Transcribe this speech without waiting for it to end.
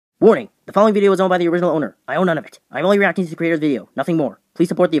Warning, the following video was owned by the original owner. I own none of it. I'm only reacting to the creator's video, nothing more. Please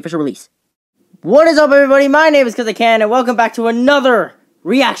support the official release. What is up, everybody? My name is CuzICan, and welcome back to another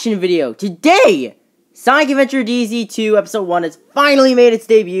reaction video. Today, Sonic Adventure DayZ 2 Episode 1 has finally made its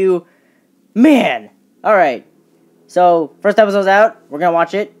debut. Man! Alright. So, first episode's out. We're gonna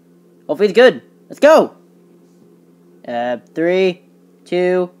watch it. Hopefully it's good. Let's go! 3,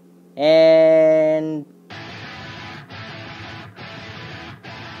 2, and...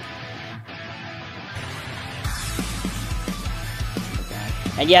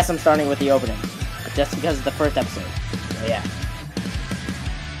 And yes, I'm starting with the opening, but just because it's the first episode. So yeah.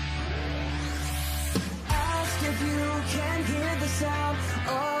 Ask if you can hear the sound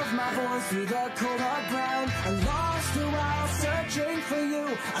of my voice through the cold hard ground. I lost a while searching for you.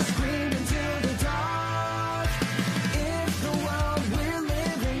 I screamed into the dark. If the world we're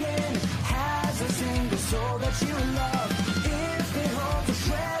living in has a single soul that you love, if it holds a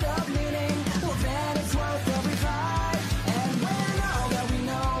shred of meaning, well then it's worth every fight. And when all that we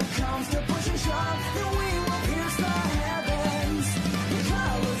know comes to push and shove, then we will pierce the heavens. The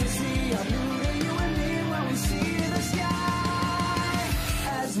colors you see are new to you and me when we see the sky.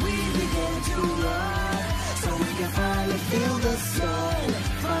 As we begin to run, so we can finally feel the sun.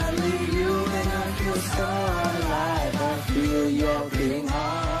 Finally you and I feel so alive. I feel your beating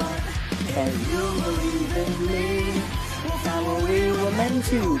heart. And you believe in me. We'll find What we were meant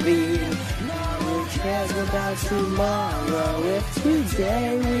to be. now Who cares about tomorrow if today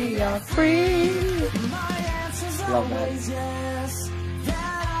we are free? my answer's Love that. always yes.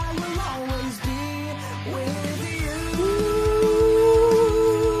 That I will always be with you.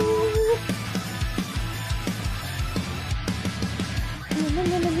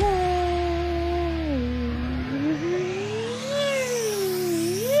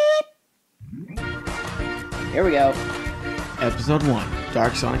 Here we go. Episode 1,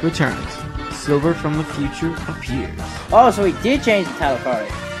 Dark Sonic Returns. Silver from the future appears. Oh, so he did change the title card.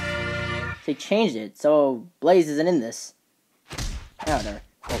 They changed it, so Blaze isn't in this. Oh, they're...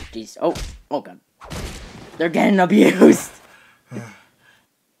 Oh, jeez. Oh, God. They're getting abused.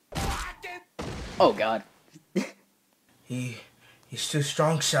 Oh, God. He's too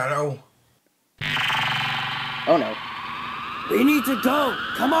strong, Shadow. Oh, no. We need to go.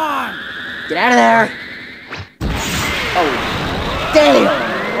 Come on. Get out of there! Oh,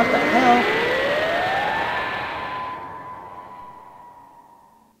 damn! What the hell?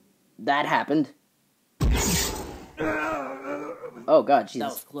 That happened. Oh, God, That was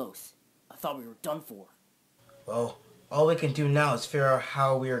Jesus. close. I thought we were done for. Well, all we can do now is figure out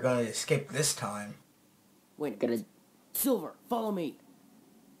how we are going to escape this time. Wait, Gonna... Silver, follow me.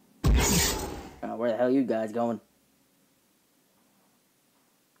 Where the hell are you guys going?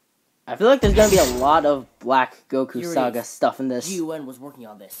 I feel like there's gonna be a lot of Black Goku Here it Saga is. stuff in this. GUN was working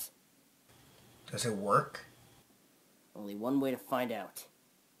on this. Does it work? Only one way to find out.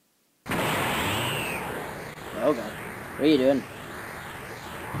 Oh, God. What are you doing?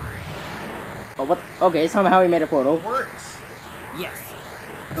 Oh, what? Okay, somehow he made a portal. It works. Yes.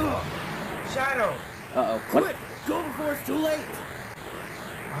 Shadow. Uh-oh. What? Quick, go before it's too late.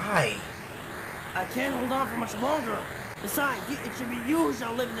 Why? I can't hold on for much longer. Besides, it should be you who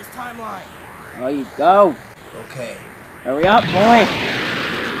shall live in this timeline. Oh, you go. Okay. Hurry up, boy.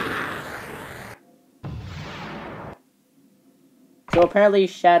 So apparently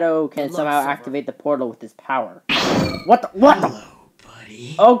Shadow can Good luck, somehow Silver. activate the portal with his power. What the? What the? Hello,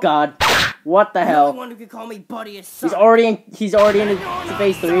 buddy. Oh, God. What the The only hell? one who can call me buddy is He's Sonic. already in And you're not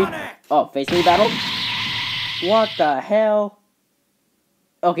phase 3. Sonic! Oh, phase 3 battle? What the hell?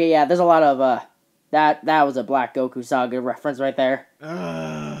 Okay, yeah, there's a lot of, that was a Black Goku Saga reference right there.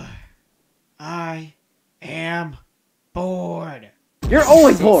 I am bored. You're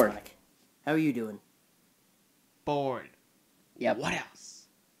always Hey, bored. Sonic. How are you doing? Bored. Yep, What else?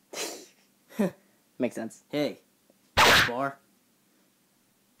 makes sense. Hey. Bar.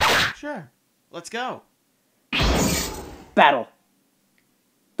 Sure. Let's go. Battle.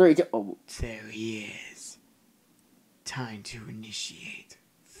 3, 2, oh. There he is. Time to initiate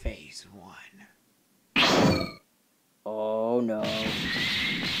phase 1. Oh, no.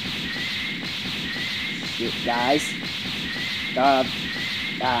 Shoot, guys.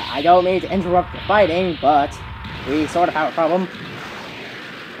 I don't mean to interrupt the fighting, but we sort of have a problem.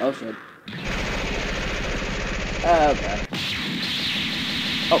 Oh, shit. Oh, God.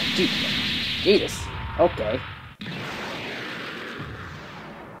 Oh, Jesus. Okay.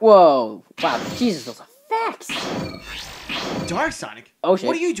 Whoa. Wow, Jesus, those effects. Dark Sonic? Oh, shit.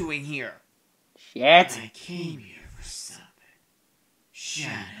 What are you doing here? Shit. I came here for something.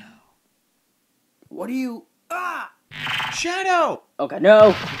 Shadow. What are you... Ah! Shadow! Okay,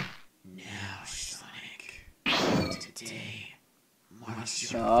 no.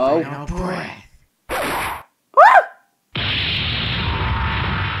 Trust your No. final breath.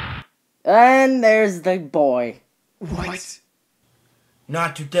 And there's the boy. What?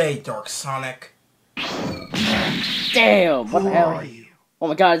 Not today, Dark Sonic. Damn, what Who the hell? are you? Oh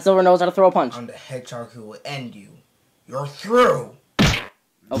my god, Silver knows how to throw a punch. I'm the hedgehog who will end you. You're through.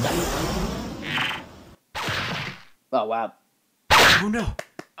 Okay. Oh wow. Oh no.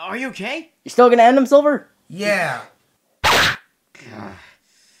 Are you okay? You're still gonna end him, Silver? Yeah.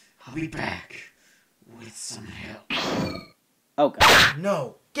 I'll be back with some help. Oh god.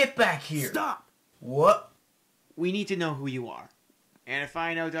 No. Get back here. Stop! What? We need to know who you are. And if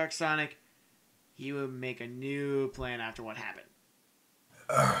I know Dark Sonic, he will make a new plan after what happened.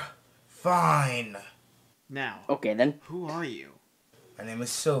 Fine. Now, Okay then. who are you? My name is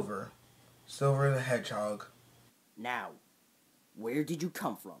Silver. Silver the Hedgehog. Now, where did you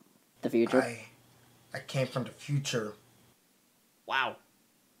come from? The future. I came from the future. Wow.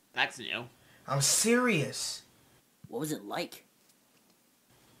 That's new. I'm serious. What was it like?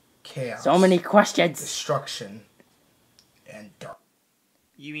 Chaos. So many questions. Destruction. And dark.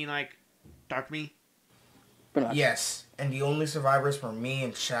 You mean like Dark Me? Pretty much. Yes. And the only survivors were me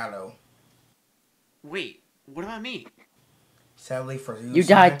and Shadow. Wait, what about me? Sadly for you, You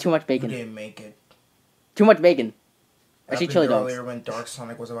died Sonic, too much bacon. You didn't make it. Too much bacon. Actually, Happened chili dogs. earlier when Dark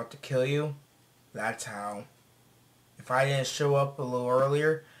Sonic was about to kill you. That's how. If I didn't show up a little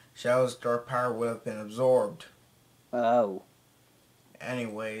earlier, Shadow's dark power would have been absorbed. Oh.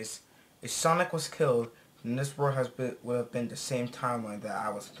 Anyways, if Sonic was killed, then this world would have been the same timeline that I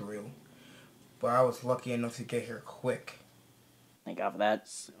was through. But I was lucky enough to get here quick. Thank God for that.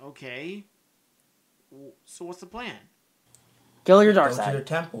 Okay. So what's the plan? Kill your dark Go to the side.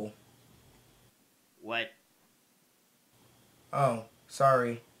 temple. What? Oh,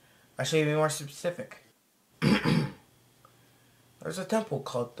 sorry. I should be more specific. There's a temple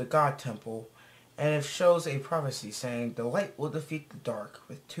called the God Temple, and it shows a prophecy saying the light will defeat the dark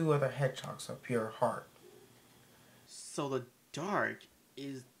with 2 other hedgehogs of pure heart. So the Dark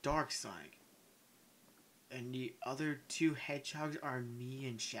is Dark Sonic. And the other 2 hedgehogs are me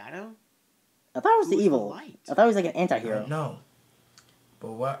and Shadow? I thought it was the Who's the evil. light? I thought he was like an I anti-hero. don't know.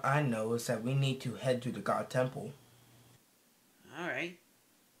 But what I know is that we need to head to the God Temple. Alright.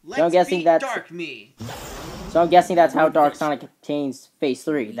 So I'm guessing beat that's- Dark Me! So I'm guessing that's how Dark Sonic obtains Phase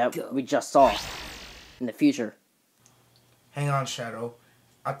 3 that we just saw in the future. Hang on, Shadow.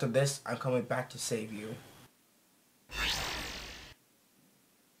 After this, I'm coming back to save you.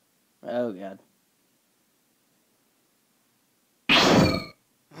 Oh god.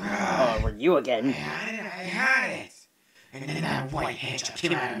 Oh, were you again? I had it! And then that white hedgehog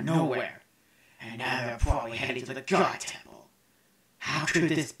came out of nowhere. And now they're probably heading to the God Temple. How could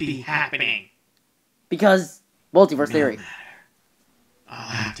this be happening? Because multiverse theory. No matter. I'll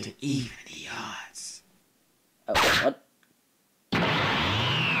have to even the odds. Oh, what?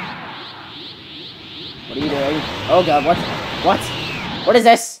 What are you doing? Oh god, what? What? What is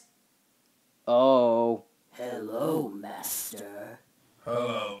this? Oh. Hello, Master.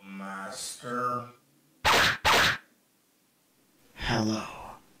 Hello, Master. Hello,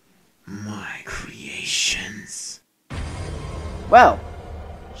 my creations. Well.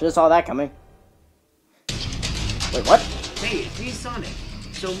 Should've saw that coming. Wait, what? Hey, it's me, Sonic.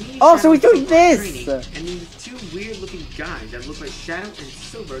 So me and Oh, Shadow so he's doing were this! training, and these 2 weird-looking guys that look like Shadow and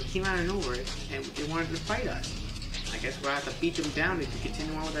Silver came out of nowhere, and they wanted to fight us. I guess we'll have to beat them down to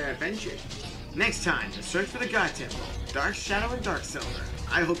continue on with our adventure. Next time, the search for the God Temple, Dark Shadow and Dark Silver.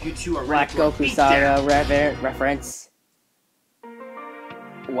 I hope you 2 are Black ready for a Goku beatdown. Saga reference.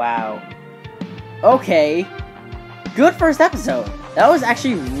 Wow. Okay. Good first episode. That was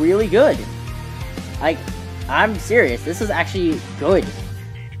actually really good. Like, I'm serious. This is actually good.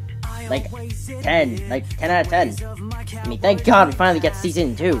 Like, 10. Like, 10 out of 10. I mean, thank God we finally get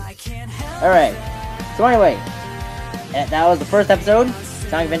Season 2. Alright. So anyway, that was the first episode.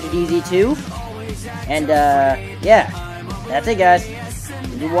 Sonic Adventure DZ 2. And, yeah. That's it, guys.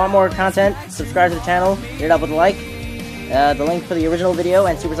 If you want more content, subscribe to the channel. Hit it up with a like. The link for the original video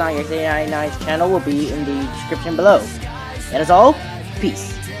and Super Sonic X899's channel will be in the description below. That is all.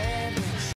 Peace.